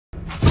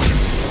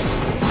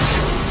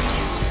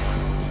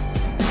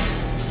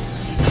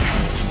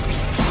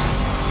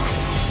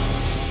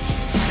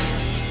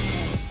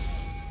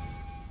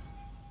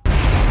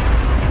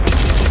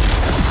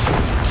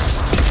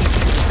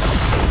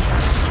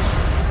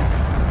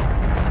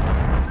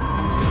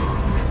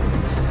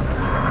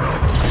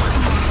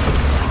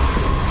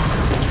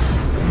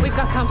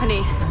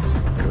Company.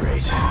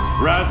 Great.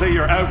 Raza,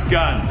 you're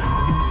outgunned.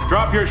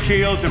 Drop your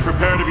shields and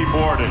prepare to be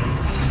boarded.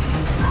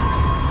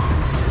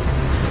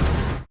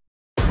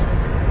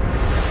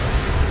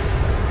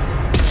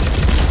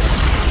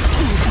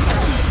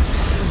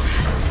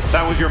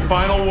 That was your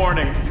final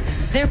warning.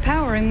 They're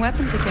powering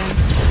weapons again.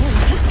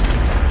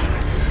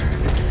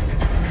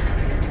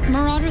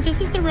 Marauder,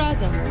 this is the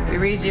Raza. We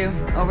read you.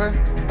 Over.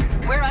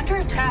 We're under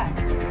attack.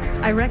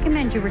 I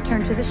recommend you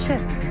return to the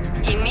ship.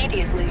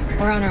 Immediately.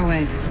 We're on our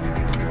way.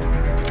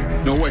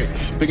 No, wait.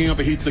 Picking up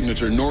a heat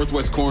signature,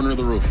 northwest corner of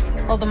the roof.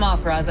 Hold them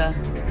off, Raza.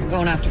 I'm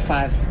going after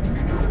 5.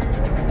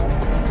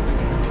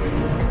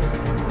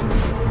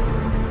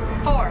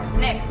 4,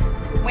 Nix.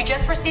 We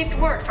just received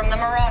word from the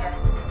Marauder.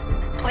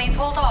 Please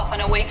hold off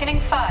on awakening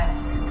 5.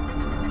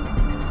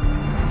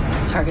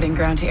 Targeting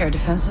ground-to-air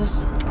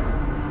defenses.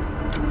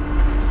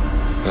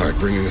 All right,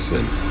 bringing us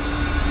in.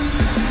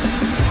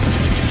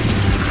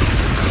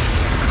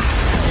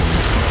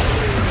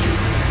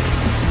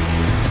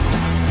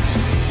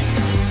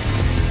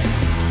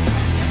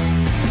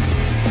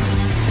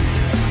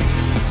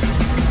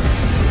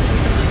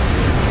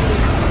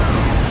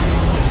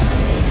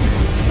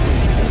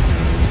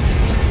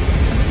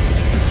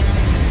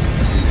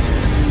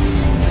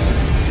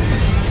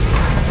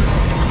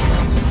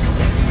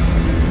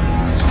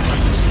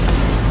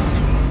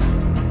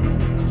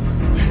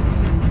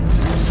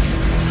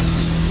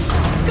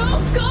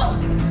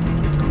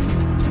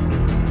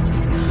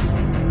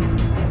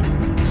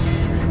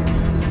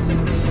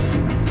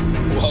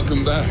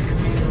 Welcome back.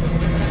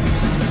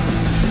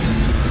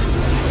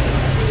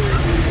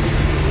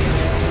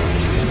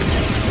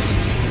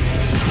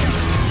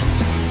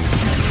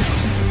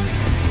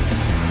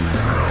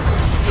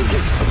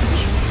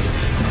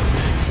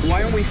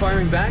 Why aren't we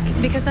firing back?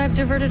 Because I've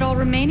diverted all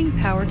remaining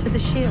power to the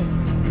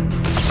shields.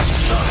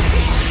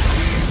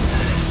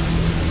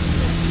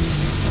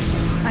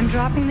 I'm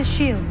dropping the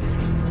shields.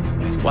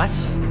 What?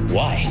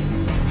 Why?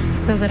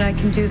 So that I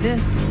can do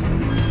this.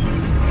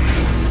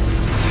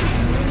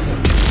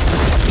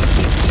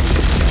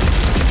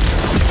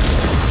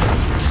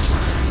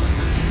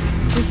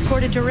 We've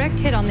scored a direct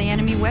hit on the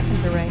enemy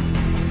weapons array.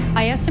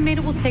 I estimate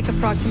it will take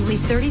approximately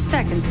 30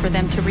 seconds for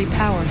them to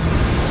repower.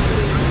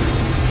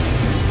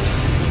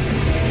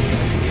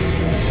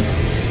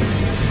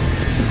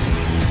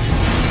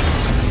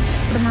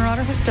 The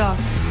Marauder has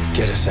docked.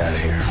 Get us out of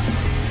here.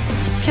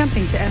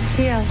 Jumping to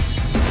FTL.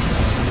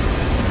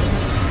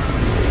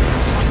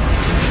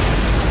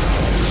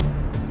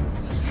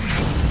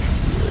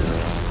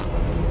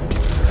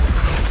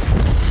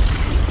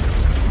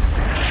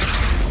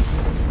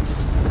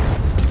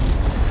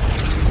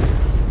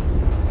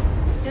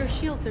 Their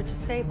shields are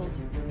disabled,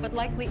 but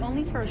likely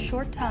only for a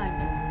short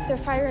time. They're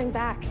firing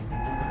back.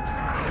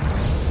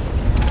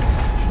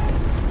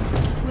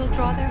 We'll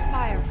draw their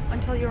fire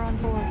until you're on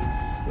board.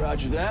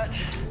 Roger that.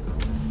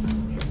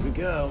 Here we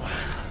go.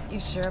 You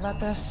sure about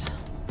this?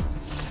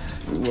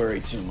 You worry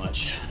too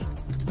much.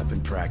 I've been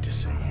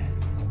practicing.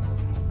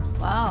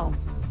 Wow.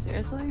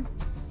 Seriously?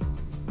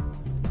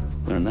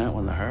 Learned that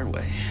one the hard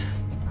way.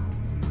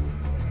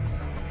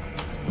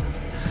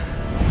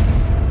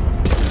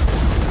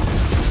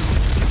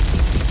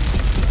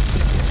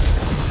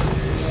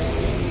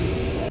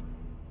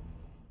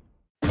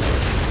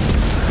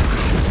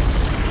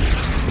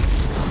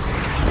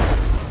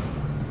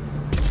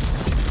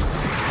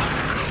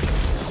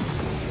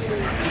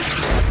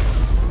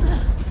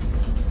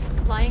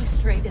 Flying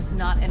straight is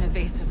not an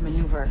evasive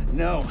maneuver.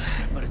 No,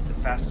 but it's the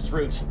fastest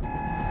route.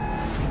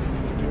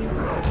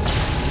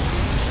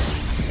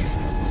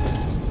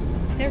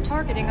 They're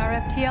targeting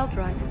our FTL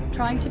drive,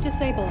 trying to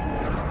disable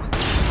us.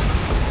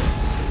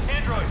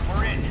 Android,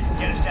 we're in.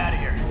 Get us out of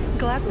here.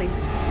 Gladly.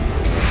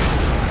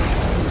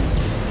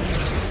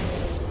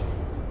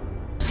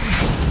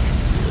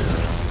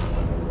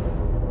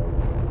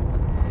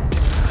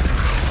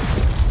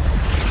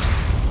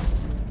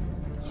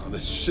 The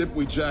ship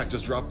we jacked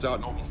just dropped out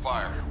and opened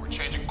fire. We're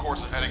changing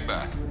course and heading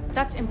back.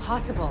 That's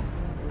impossible.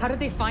 How did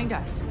they find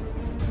us?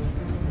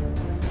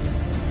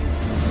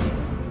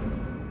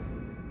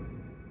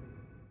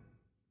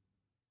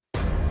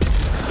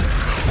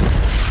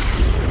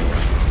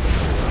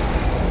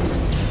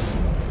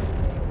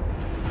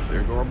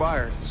 There go our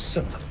buyers.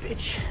 Son of a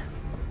bitch.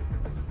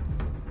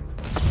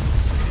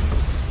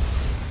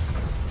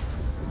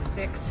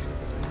 6.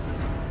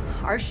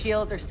 Our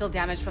shields are still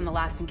damaged from the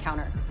last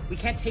encounter. We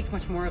can't take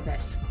much more of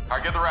this. All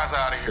right, get the Raza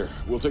out of here.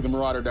 We'll take the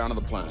Marauder down to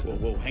the planet.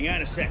 Whoa, hang on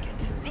a second.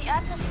 The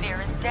atmosphere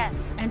is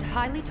dense and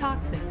highly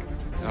toxic.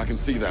 I can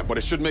see that, but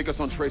it should make us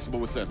untraceable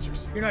with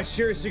sensors. You're not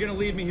seriously gonna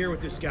leave me here with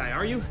this guy,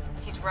 are you?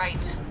 He's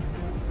right.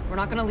 We're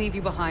not gonna leave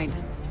you behind.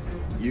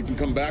 You can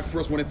come back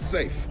for us when it's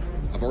safe.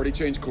 I've already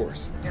changed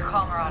course. Your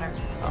call, Marauder.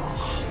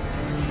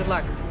 Good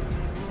luck.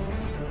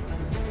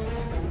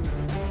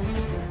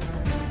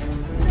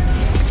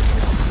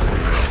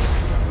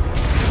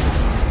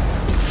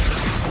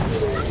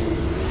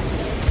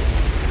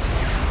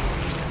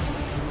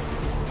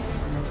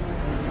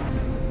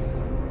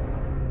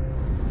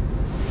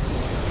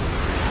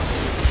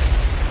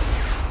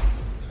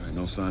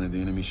 No sign of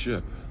the enemy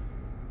ship.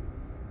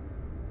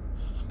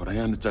 But I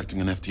am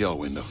detecting an FTL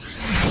window.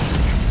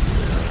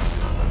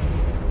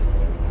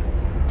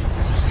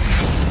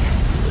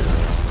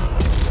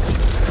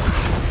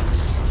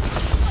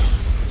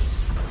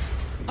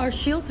 Our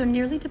shields are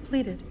nearly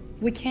depleted.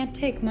 We can't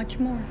take much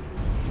more.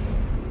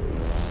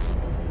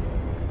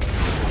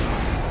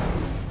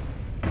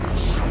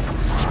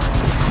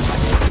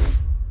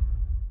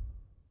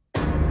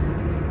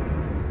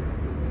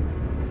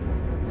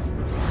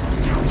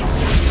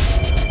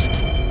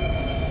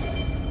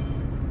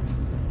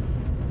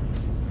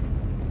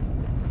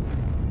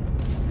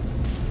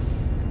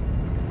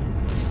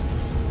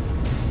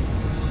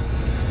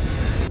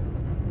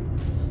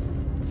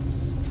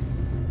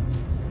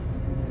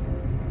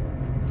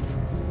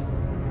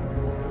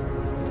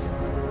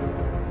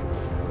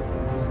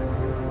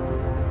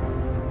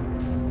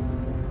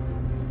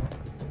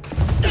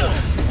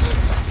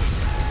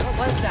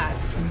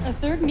 A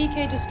third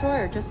Mikkei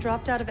destroyer just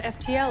dropped out of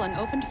FTL and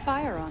opened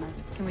fire on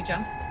us. Can we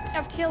jump?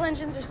 FTL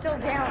engines are still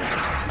down.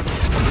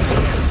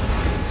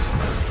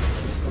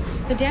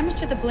 The damage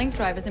to the blink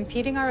drive is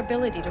impeding our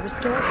ability to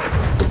restore them.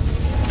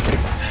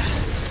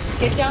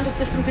 Get down to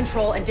system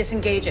control and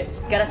disengage it.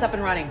 Get us up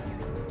and running.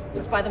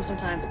 Let's buy them some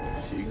time.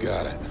 You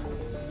got it.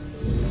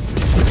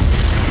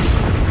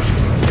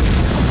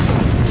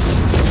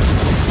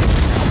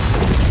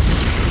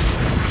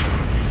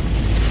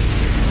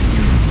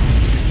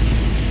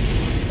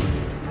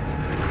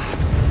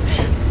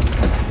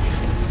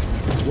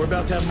 We're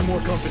about to have some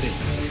more company.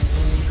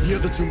 The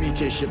other two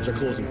Mikkei ships are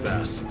closing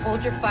fast.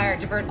 Hold your fire.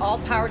 Divert all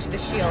power to the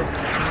shields.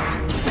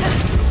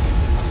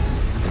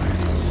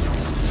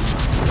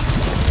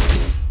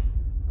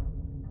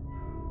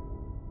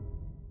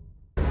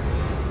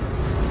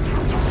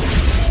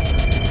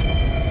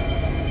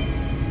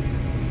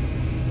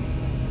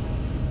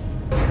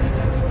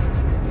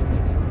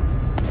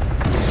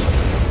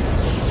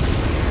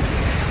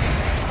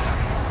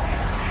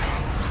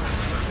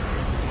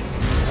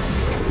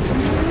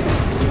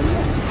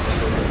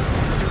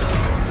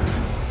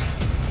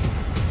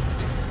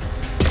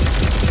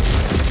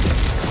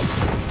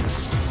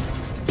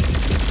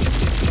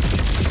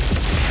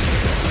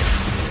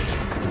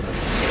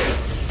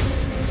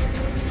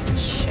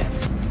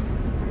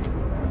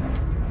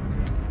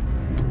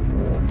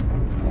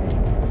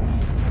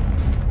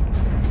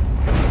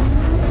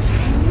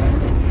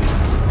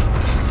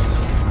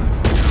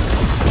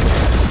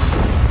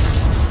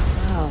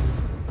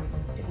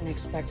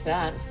 Expect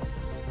that.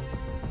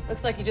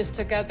 Looks like you just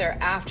took out their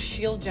aft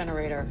shield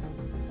generator.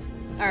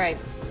 All right.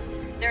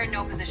 They're in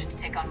no position to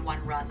take on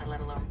one Raza,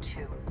 let alone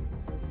two.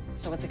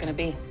 So what's it gonna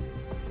be?